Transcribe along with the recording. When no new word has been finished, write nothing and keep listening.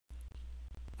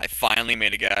finally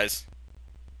made it, guys.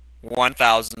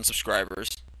 1,000 subscribers.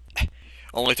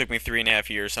 Only took me 3.5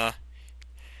 years, huh?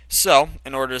 So,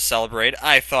 in order to celebrate,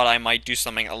 I thought I might do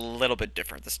something a little bit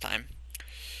different this time.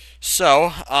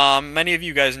 So, many of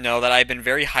you guys know that I've been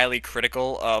very highly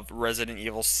critical of Resident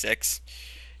Evil 6.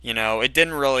 You know, it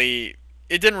didn't really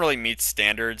meet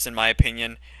standards in my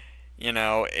opinion. You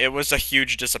know, it was a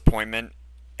huge disappointment,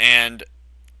 and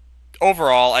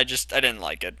overall, I didn't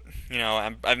like it. You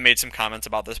know, I've made some comments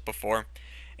about this before,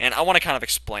 and I want to kind of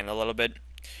explain a little bit.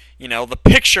 You know, the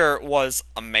picture was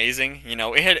amazing. You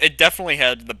know, it definitely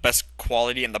had the best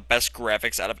quality and the best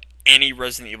graphics out of any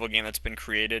Resident Evil game that's been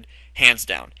created, hands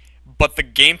down. But the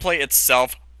gameplay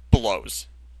itself blows.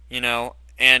 You know,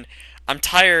 and I'm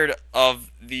tired of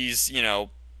these,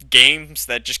 games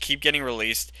that just keep getting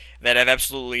released that have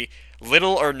absolutely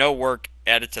little or no work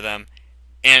added to them,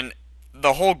 and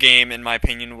the whole game, in my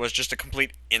opinion, was just a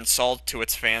complete insult to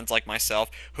its fans like myself,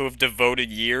 who have devoted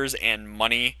years and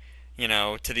money,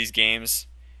 to these games.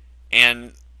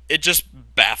 And it just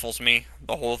baffles me,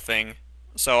 the whole thing.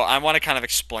 So I want to kind of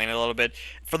explain it a little bit.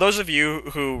 For those of you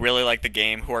who really like the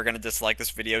game, who are going to dislike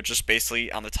this video just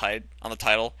basically on the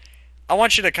title, I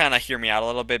want you to kind of hear me out a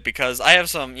little bit, because I have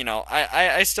some,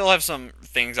 I still have some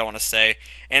things I want to say.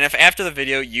 And if after the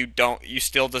video you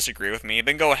still disagree with me,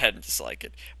 then go ahead and dislike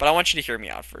it. But I want you to hear me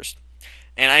out first.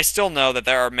 And I still know that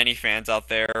there are many fans out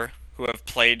there who have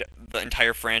played the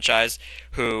entire franchise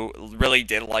who really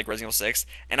did like Resident Evil 6,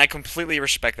 and I completely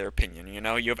respect their opinion.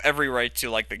 You have every right to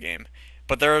like the game.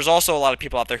 But there's also a lot of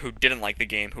people out there who didn't like the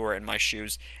game who are in my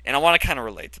shoes, and I want to kind of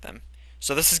relate to them.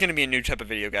 So this is going to be a new type of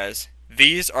video, guys.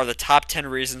 These are the top 10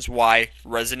 reasons why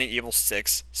Resident Evil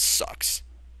 6 sucks.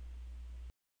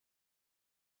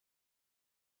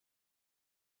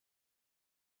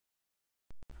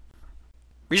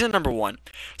 Reason number 1.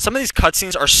 Some of these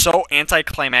cutscenes are so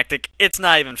anticlimactic, it's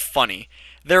not even funny.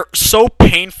 They're so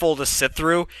painful to sit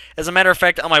through. As a matter of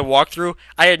fact, on my walkthrough,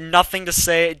 I had nothing to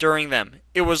say during them.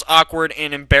 It was awkward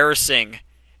and embarrassing.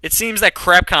 It seems that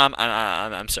Capcom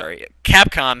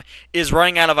is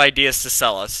running out of ideas to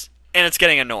sell us, and it's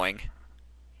getting annoying.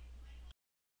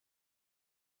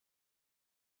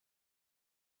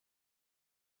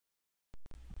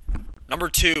 Number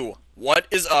 2, what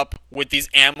is up with these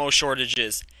ammo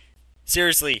shortages?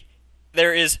 Seriously,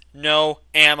 there is no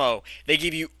ammo. They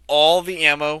give you all the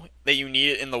ammo that you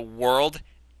need in the world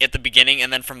at the beginning,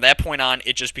 and then from that point on,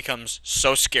 it just becomes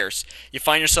so scarce. You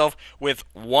find yourself with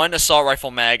 1 assault rifle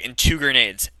mag and 2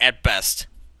 grenades, at best.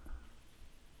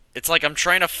 It's like I'm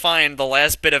trying to find the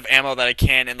last bit of ammo that I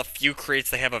can in the few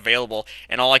crates they have available,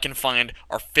 and all I can find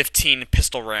are 15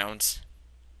 pistol rounds.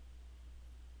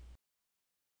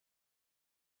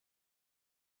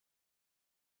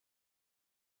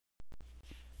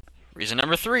 Reason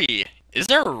number 3. Is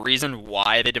there a reason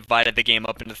why they divided the game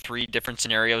up into 3 different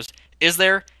scenarios? Is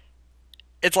there?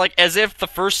 It's like as if the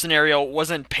first scenario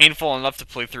wasn't painful enough to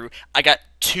play through. I got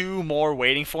 2 more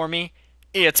waiting for me.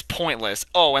 It's pointless.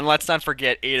 Oh, and let's not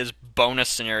forget Ada's bonus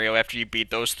scenario after you beat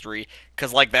those 3,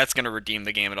 because like that's going to redeem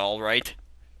the game at all, right?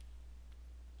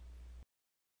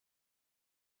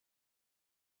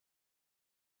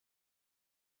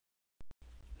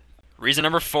 Reason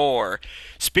number 4.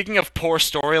 Speaking of poor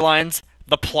storylines,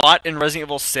 the plot in Resident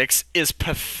Evil 6 is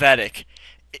pathetic.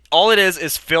 All it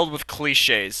is filled with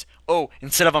cliches. Oh,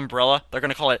 instead of Umbrella, they're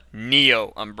going to call it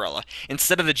Neo Umbrella.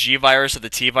 Instead of the G virus or the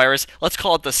T virus, let's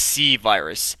call it the C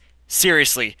virus.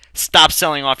 Seriously, stop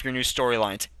selling off your new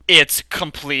storylines. It's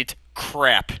complete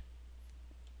crap.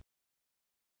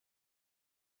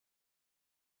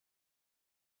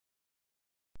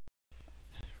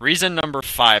 Reason number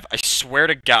 5. I swear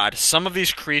to God, some of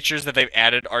these creatures that they've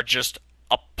added are just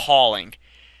appalling.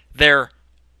 They're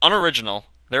unoriginal,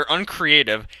 they're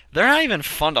uncreative, they're not even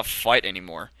fun to fight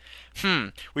anymore.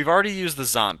 We've already used the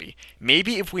zombie.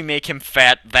 Maybe if we make him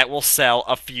fat, that will sell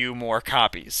a few more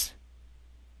copies.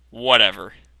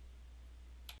 Whatever.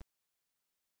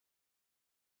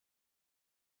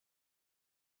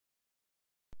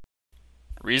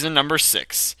 Reason number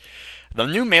 6. The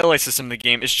new melee system in the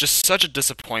game is just such a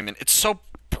disappointment. It's so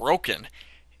broken.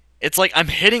 It's like I'm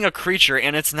hitting a creature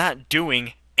and it's not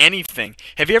doing anything.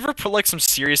 Have you ever put like some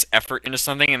serious effort into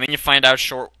something and then you find out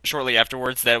shortly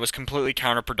afterwards that it was completely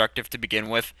counterproductive to begin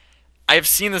with? I have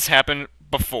seen this happen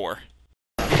before.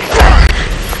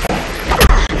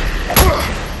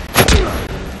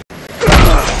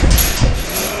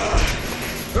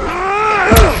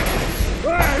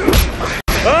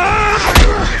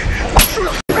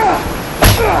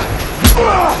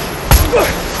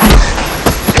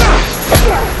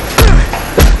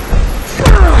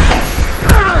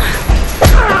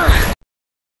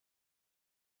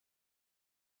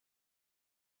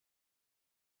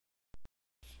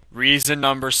 Reason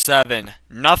number 7.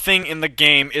 Nothing in the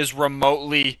game is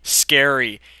remotely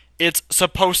scary. It's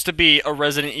supposed to be a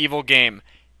Resident Evil game.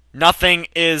 Nothing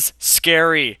is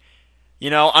scary.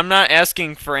 I'm not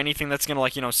asking for anything that's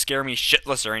gonna scare me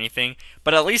shitless or anything,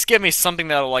 but at least give me something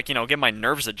that'll give my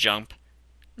nerves a jump.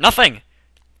 Nothing.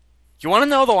 You want to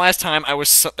know the last time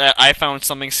I found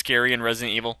something scary in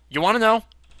Resident Evil? You want to know?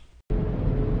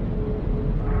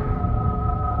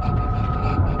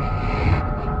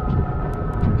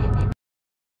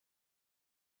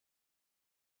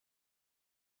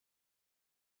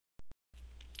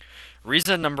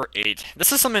 Reason number 8.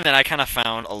 This is something that I kind of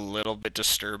found a little bit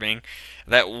disturbing.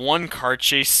 That one car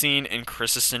chase scene in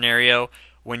Chris's scenario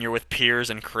when you're with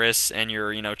Piers and Chris and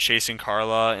you're, chasing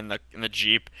Carla in the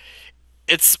Jeep.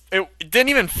 It didn't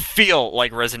even feel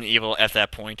like Resident Evil at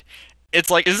that point.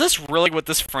 It's like, is this really what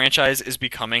this franchise is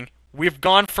becoming? We've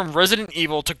gone from Resident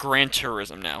Evil to Gran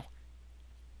Turismo now.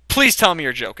 Please tell me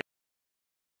you're joking.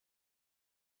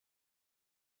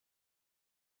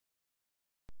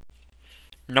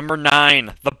 Number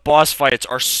 9, the boss fights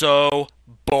are so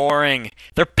boring.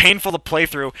 They're painful to play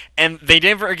through, and they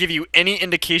never give you any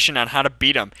indication on how to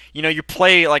beat them. You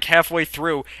play like halfway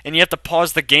through, and you have to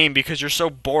pause the game because you're so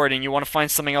bored and you want to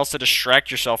find something else to distract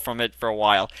yourself from it for a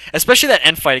while. Especially that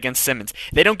end fight against Simmons.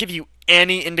 They don't give you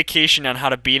any indication on how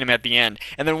to beat him at the end.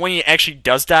 And then when he actually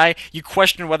does die, you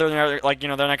question whether they're they're not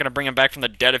going to bring him back from the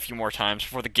dead a few more times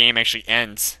before the game actually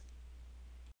ends.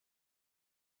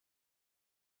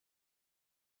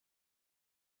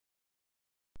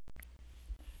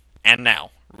 And now,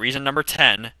 reason number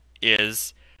 10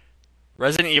 is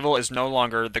Resident Evil is no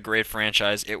longer the great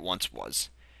franchise it once was.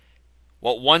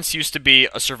 What once used to be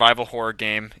a survival horror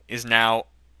game is now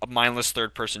a mindless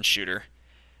third person shooter.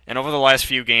 And over the last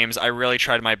few games, I really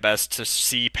tried my best to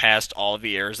see past all of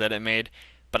the errors that it made,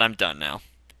 but I'm done now.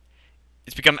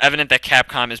 It's become evident that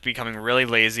Capcom is becoming really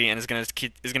lazy and is going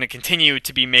to continue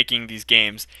to be making these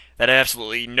games that have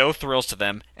absolutely no thrills to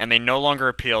them, and they no longer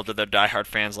appeal to their diehard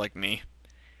fans like me.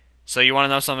 So you want to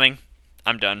know something?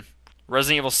 I'm done.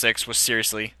 Resident Evil 6 was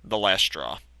seriously the last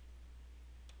straw.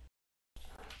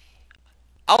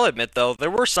 I'll admit though,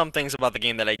 there were some things about the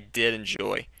game that I did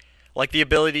enjoy, like the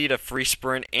ability to free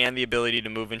sprint and the ability to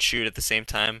move and shoot at the same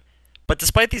time. But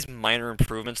despite these minor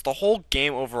improvements, the whole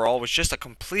game overall was just a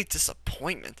complete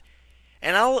disappointment.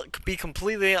 And I'll be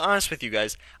completely honest with you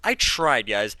guys. I tried,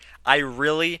 guys. I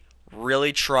really,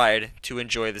 really tried to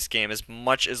enjoy this game as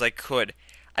much as I could.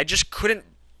 I just couldn't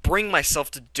bring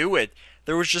myself to do it.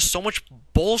 There was just so much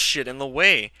bullshit in the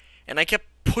way. And I kept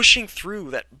pushing through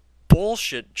that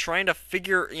bullshit, trying to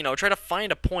try to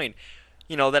find a point,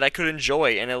 that I could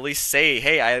enjoy and at least say,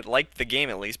 hey, I liked the game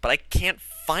at least, but I can't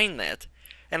find that.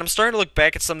 And I'm starting to look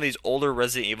back at some of these older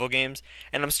Resident Evil games,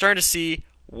 and I'm starting to see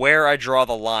where I draw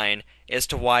the line as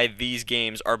to why these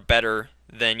games are better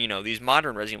than, these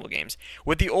modern Resident Evil games.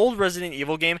 With the old Resident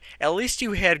Evil game, at least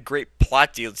you had great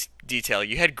plot detail.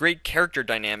 You had great character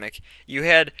dynamic. You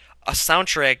had a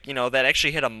soundtrack, that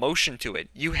actually had emotion to it.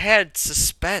 You had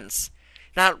suspense.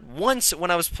 Not once when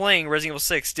I was playing Resident Evil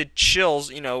 6 did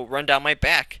chills, run down my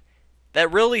back. That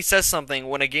really says something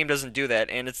when a game doesn't do that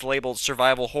and it's labeled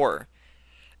survival horror.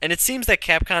 And it seems that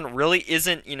Capcom really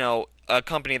isn't, a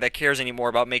company that cares anymore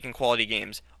about making quality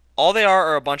games. All they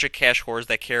are a bunch of cash whores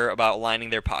that care about lining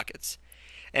their pockets.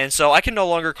 And so I can no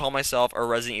longer call myself a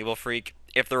Resident Evil freak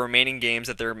if the remaining games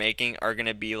that they're making are going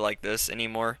to be like this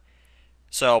anymore.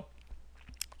 So,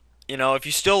 if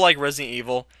you still like Resident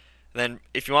Evil, then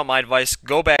if you want my advice,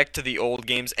 go back to the old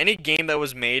games. Any game that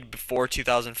was made before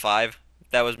 2005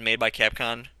 that was made by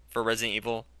Capcom for Resident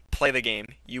Evil, play the game.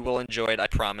 You will enjoy it, I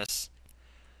promise.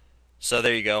 So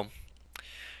there you go.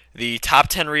 The top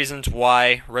 10 reasons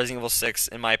why Resident Evil 6,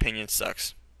 in my opinion,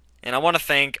 sucks. And I want to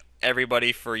thank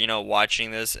everybody for,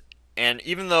 watching this. And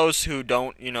even those who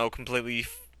don't, completely,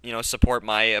 support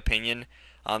my opinion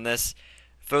on this.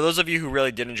 For those of you who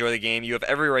really did enjoy the game, you have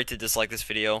every right to dislike this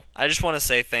video. I just want to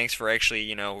say thanks for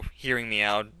actually, hearing me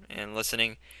out and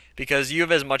listening. Because you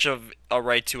have as much of a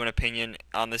right to an opinion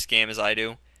on this game as I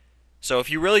do. So if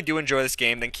you really do enjoy this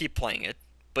game, then keep playing it.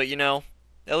 But,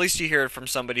 at least you hear it from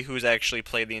somebody who's actually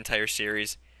played the entire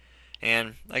series.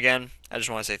 And, again, I just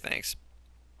want to say thanks.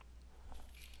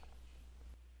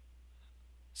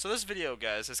 So this video,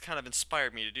 guys, has kind of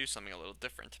inspired me to do something a little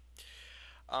different.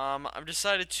 I've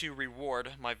decided to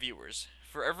reward my viewers.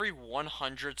 For every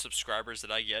 100 subscribers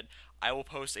that I get, I will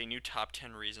post a new top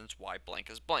 10 reasons why blank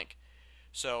is blank.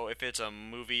 So if it's a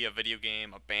movie, a video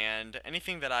game, a band,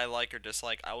 anything that I like or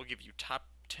dislike, I will give you top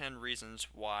 10 reasons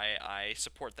why I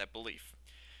support that belief.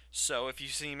 So if you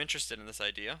seem interested in this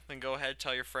idea, then go ahead,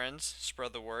 tell your friends,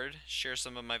 spread the word, share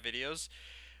some of my videos.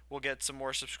 we'll get some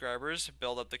more subscribers,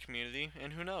 build up the community,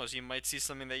 and who knows, you might see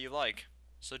something that you like.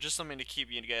 So just something to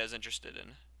keep you guys interested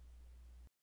in.